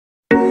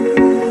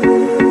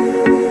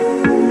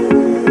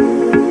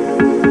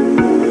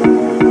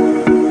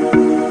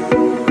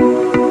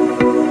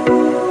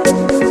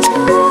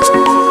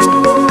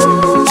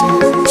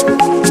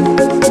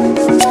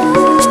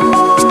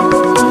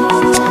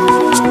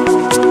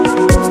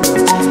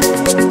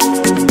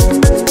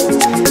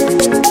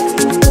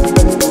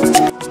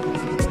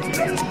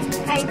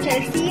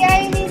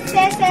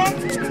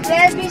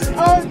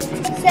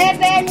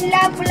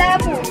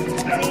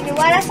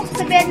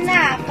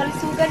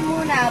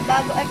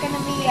bago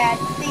ekonomiya.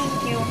 Thank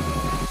you.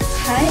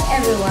 Hi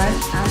everyone,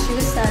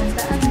 Ashley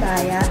Santa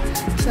Andaya,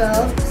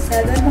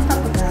 12-7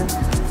 Makapagal.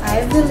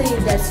 I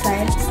believe that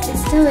science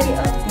is the way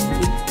of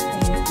thinking.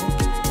 Thank you.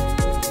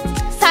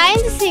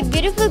 Science is a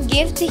beautiful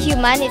gift to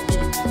humanity.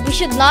 We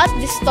should not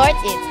distort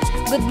it.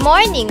 Good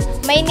morning.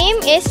 My name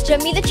is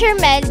Jamila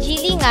Chermel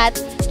Gilingat,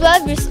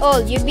 12 years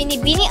old. You're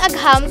Binibining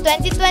Agham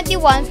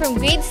 2021 from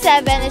grade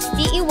 7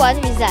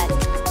 STE1 Rizal.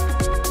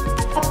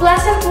 A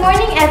pleasant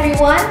morning,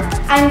 everyone.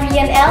 I'm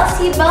Rian L.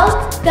 Sibel,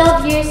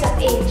 12 years of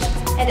age,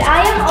 and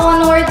I am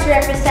honored to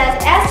represent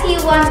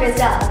STE1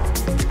 Rizal.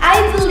 I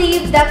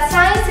believe that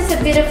science is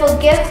a beautiful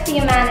gift to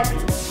humanity.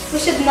 We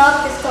should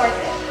not distort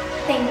it.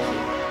 Thank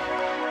you.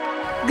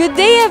 Good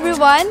day,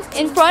 everyone.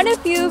 In front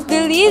of you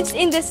believes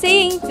in the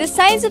saying, the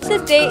science of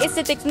today is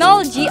the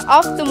technology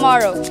of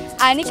tomorrow.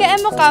 Anika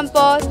M.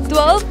 Ocampo,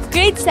 12,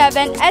 grade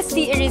 7,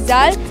 STE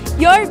Rizal,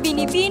 your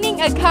Binibining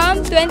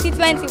Agham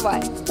 2021.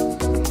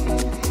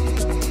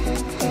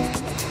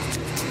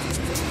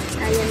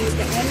 I am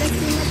Micaela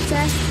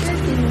Sinatchas,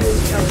 13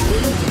 years of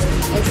age,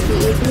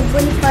 STE2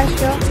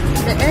 Bonifacio.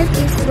 The earth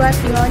is what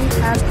we all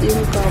have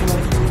in common.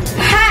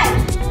 Hi!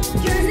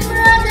 Jersey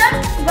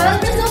Miranda,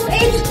 12 years of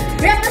age,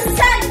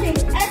 representing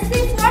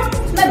ST4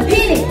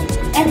 Binibining.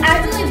 And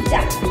I believe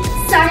that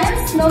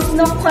science knows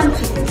no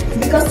country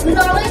because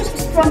knowledge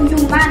is from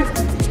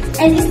humanity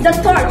and is the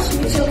torch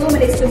which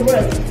illuminates the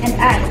world. And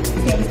I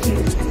thank you.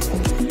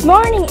 Good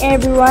morning,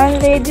 everyone,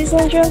 ladies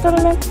and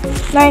gentlemen.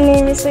 My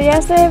name is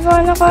Ayasa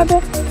Ivana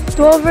Cabe,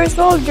 12 years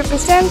old,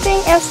 representing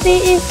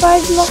STE5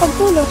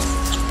 Macabulos.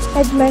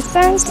 And my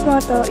science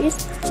motto is,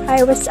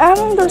 I was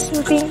among those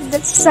who think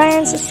that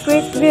science is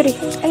great beauty.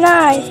 And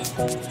I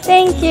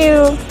thank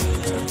you.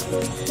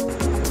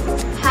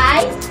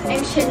 Hi,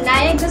 I'm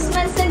Shania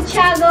Guzman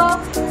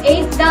Santiago,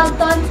 8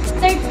 Dalton,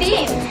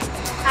 13.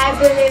 I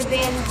believe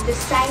in the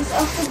science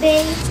of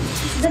today,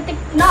 the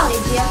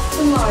technology of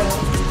tomorrow.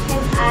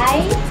 And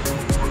I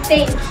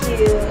thank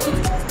you.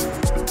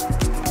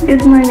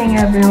 Good morning,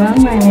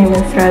 everyone. My name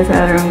is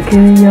Raza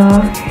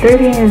Ronquillo,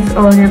 13 years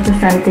old,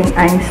 representing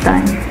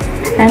Einstein.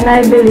 And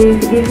I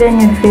believe even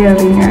you fail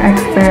in your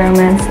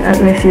experiments, at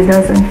least you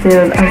doesn't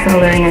fail as a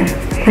learner.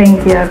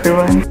 Thank you,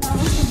 everyone.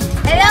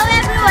 Hello,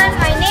 everyone.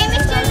 My name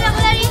is Julia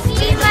Clarice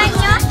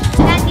Limanyo,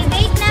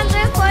 candidate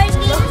number 14,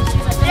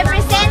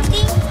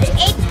 representing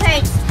 8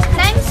 Hertz.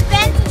 Time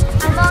spent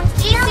among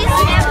trees is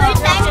never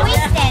time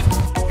wasted.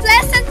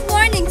 Pleasant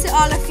morning to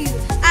all of you.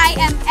 I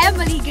am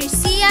Emily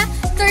Garcia,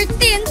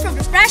 13 from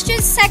the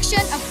precious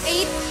section of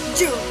 8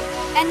 June.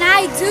 And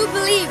I do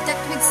believe that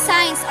with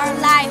science our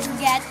life will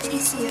get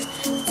easier.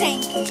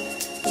 Thank you.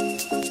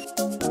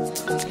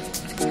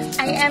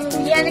 I am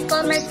Ria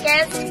Nicole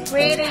Marquez,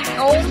 grade 8,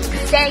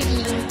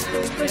 saying,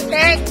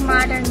 protect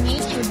Mother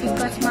Nature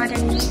because Mother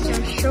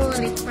Nature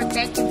surely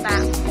protect you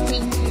back.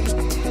 Thank you.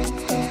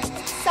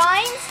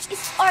 Science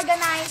is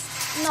organized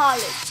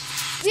knowledge.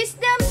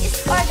 Wisdom is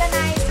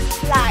organized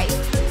life.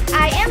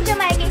 I am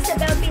Jamaica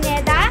Isabel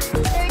Pineda,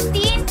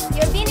 13,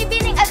 your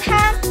Binibining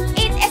Agham,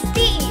 8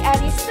 STE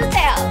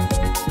Aristotle.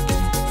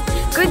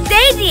 Good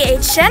day,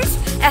 DHMs.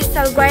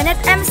 Estel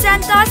Guarnet M.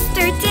 Santos,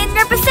 13,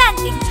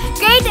 representing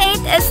grade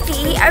 8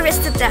 STE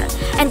Aristotle.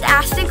 And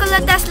as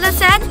Nikola Tesla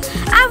said,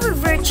 our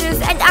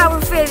virtues and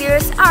our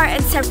failures are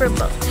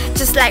inseparable,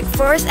 just like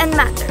force and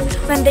matter.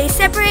 When they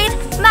separate,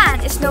 man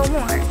is no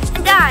more.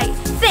 And I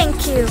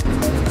thank you.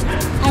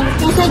 I'm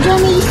Tessa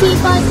Johnny C.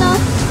 Pato,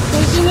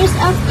 13 years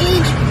of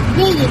age,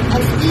 graded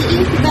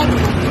STE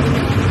Bedford.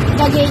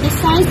 The greatest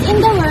science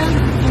in the world,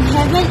 in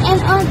heaven and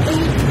on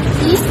earth,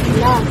 is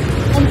love.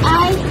 And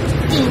I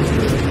thank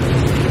you.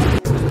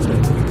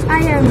 I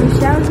am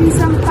Michelle V.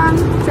 Sampang,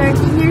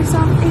 13 years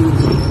of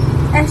age,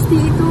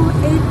 STE2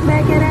 8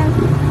 Becquerel.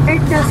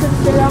 Earth doesn't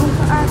belong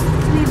to us,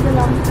 we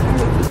belong to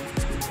Earth.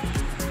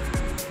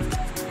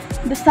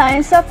 The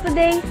science of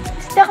today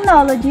is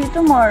technology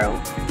tomorrow.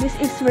 This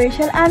is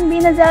Rachel Ann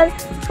Binazal,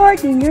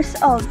 14 years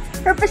old,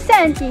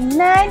 representing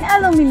 9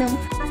 Aluminum.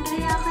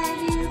 Andrea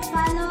Kyril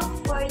Palo,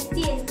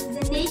 14.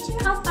 The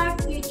nature of our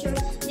future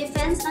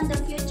depends on the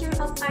future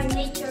of our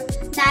nature.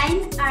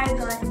 9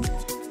 Argon.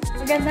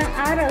 Magandang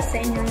araw sa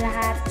inyong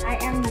lahat. I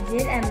am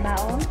Jill M.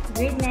 Baon,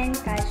 grade 9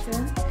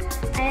 Calcium.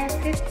 I am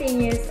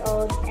 15 years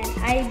old and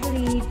I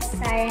believe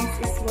science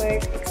is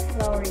worth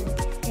exploring.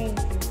 Thank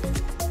you.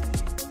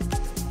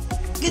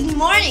 Good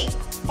morning,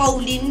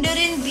 Pauline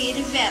Dorin V.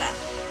 Rivera,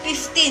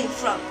 15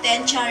 from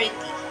 10 Charity.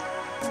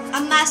 A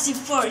massive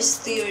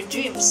force to your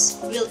dreams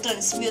will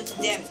transmute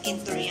them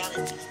into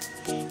reality.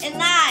 And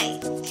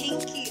I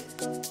thank you.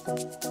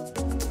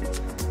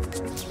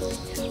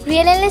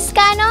 Rielen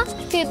Lescano,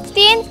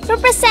 15,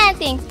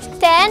 representing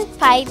 10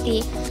 Pi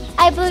T.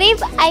 I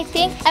believe, I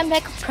think I'm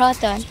like a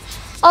proton.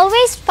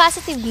 Always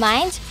positive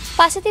minds,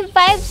 positive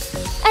vibes,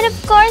 and of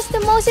course,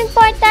 the most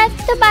important,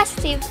 the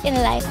positive in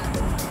life.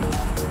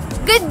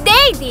 Good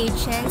day,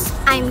 DHNs.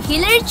 I'm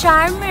Hilary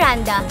Char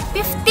Miranda,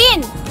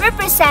 15,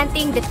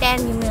 representing the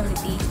 10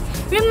 Humility.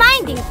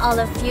 Reminding all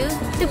of you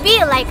to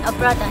be like a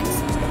protons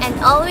and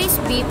always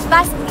be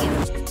positive.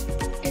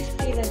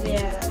 Estela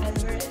Vera,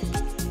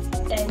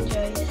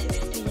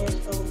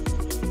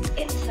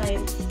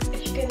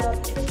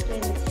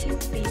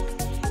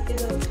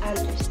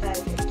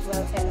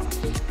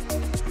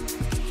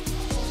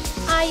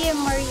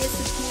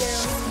 Victorious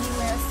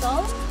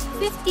Superior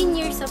 15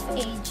 years of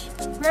age,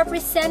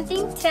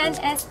 representing 10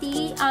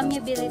 STE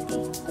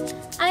amiability.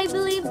 I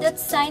believe that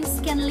science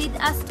can lead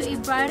us to a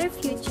brighter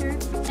future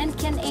and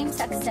can aim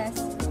success.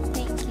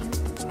 Thank you.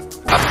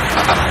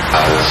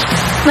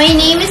 My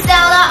name is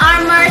Stella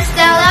Armour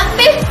Stella,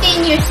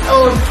 15 years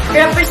old,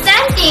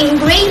 representing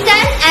grade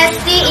 10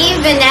 STE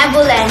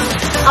Benevolence.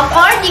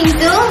 According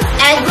to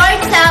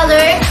Edward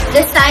Teller,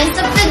 the science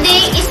of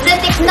today is the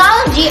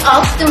technology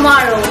of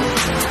tomorrow.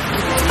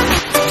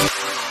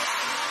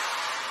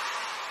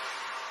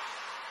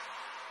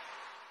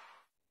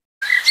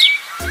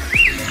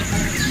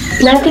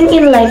 Nothing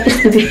in life is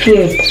to be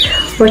feared.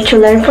 What you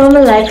learn from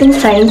a life in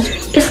science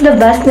is the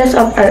vastness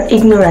of our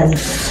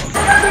ignorance.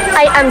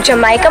 I am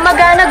Jamaica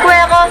Magana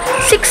Guerrero,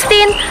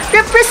 16,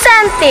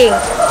 representing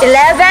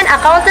 11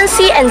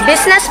 Accountancy and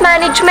Business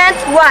Management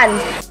 1.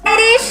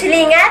 Irish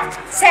Lingat,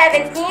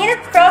 17,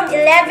 from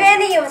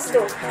 11 UMS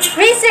 2.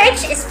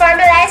 Research is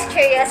formalized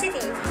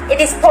curiosity.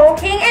 It is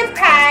poking and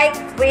prying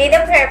with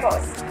a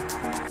purpose.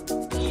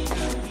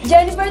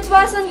 Jennifer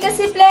Tuason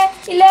Casiple,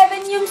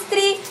 11 UMS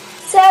 3,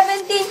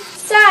 17,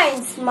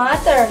 Science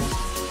Matter.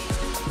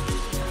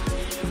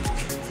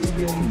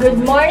 Good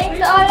morning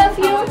to all of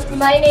you.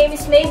 My name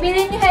is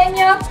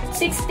Binibining,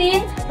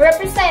 16,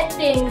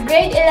 representing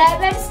grade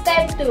 11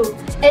 step 2.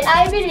 And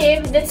I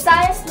believe that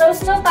science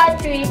knows no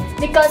country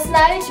because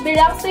knowledge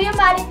belongs to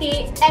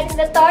humanity and is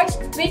the torch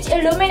which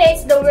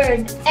illuminates the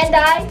world. And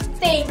I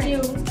thank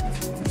you.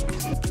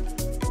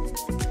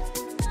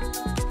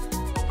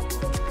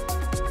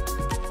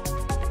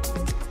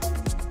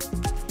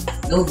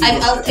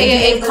 I'm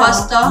Althea A.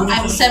 Costa.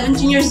 I'm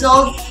 17 years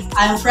old.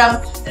 I'm from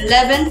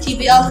 11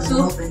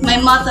 TBL2.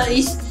 My motto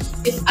is,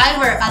 if I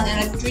were an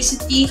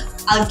electricity,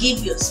 I'll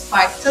give you a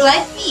spark to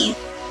light me.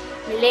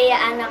 Milea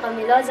Ana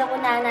Camiloza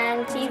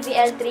Cunanan,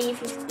 TVL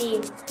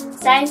 315.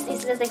 Science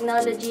is the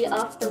technology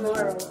of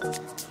tomorrow.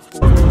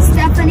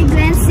 Stephanie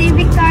Glenn C.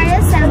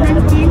 Victoria,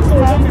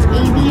 1712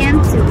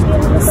 ABM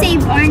 2.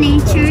 Save our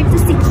nature to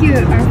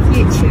secure our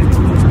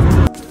future.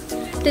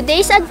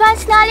 Today's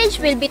advanced knowledge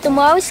will be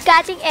tomorrow's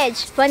cutting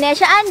edge.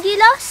 Vanessa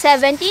Angelo,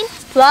 17,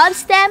 12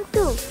 STEM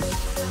 2.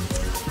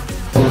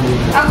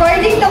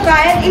 According to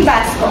Karen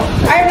Ibasco,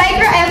 our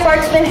micro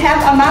efforts will have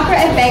a macro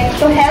effect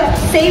to help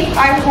save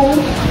our home,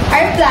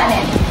 our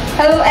planet.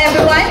 Hello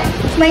everyone,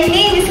 my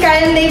name is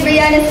Karen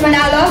Brianes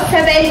Manalo,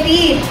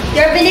 17.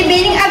 You're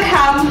Binibining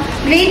Agham,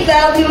 grade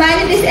 12,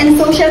 Humanities and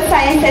Social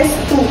Sciences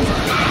 2.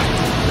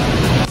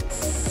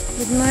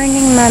 Good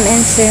morning, ma'am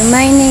and sir.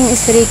 My name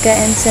is Rica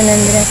M. San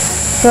Andres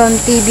from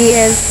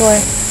TBL 4,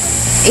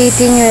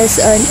 18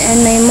 years old,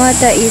 and my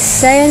motto is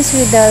science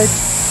without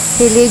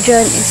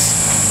religion is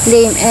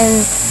lame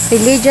and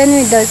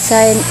religion without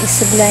science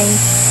is blind.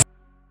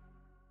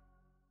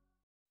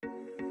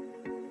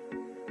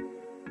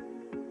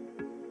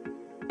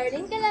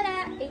 Darlene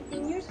Calara,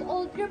 18 years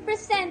old,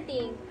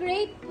 representing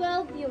grade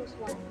 12 UMS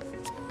 1.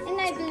 And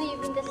I believe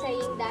in the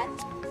saying that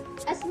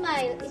a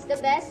smile is the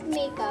best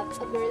makeup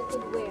a girl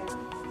could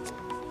wear.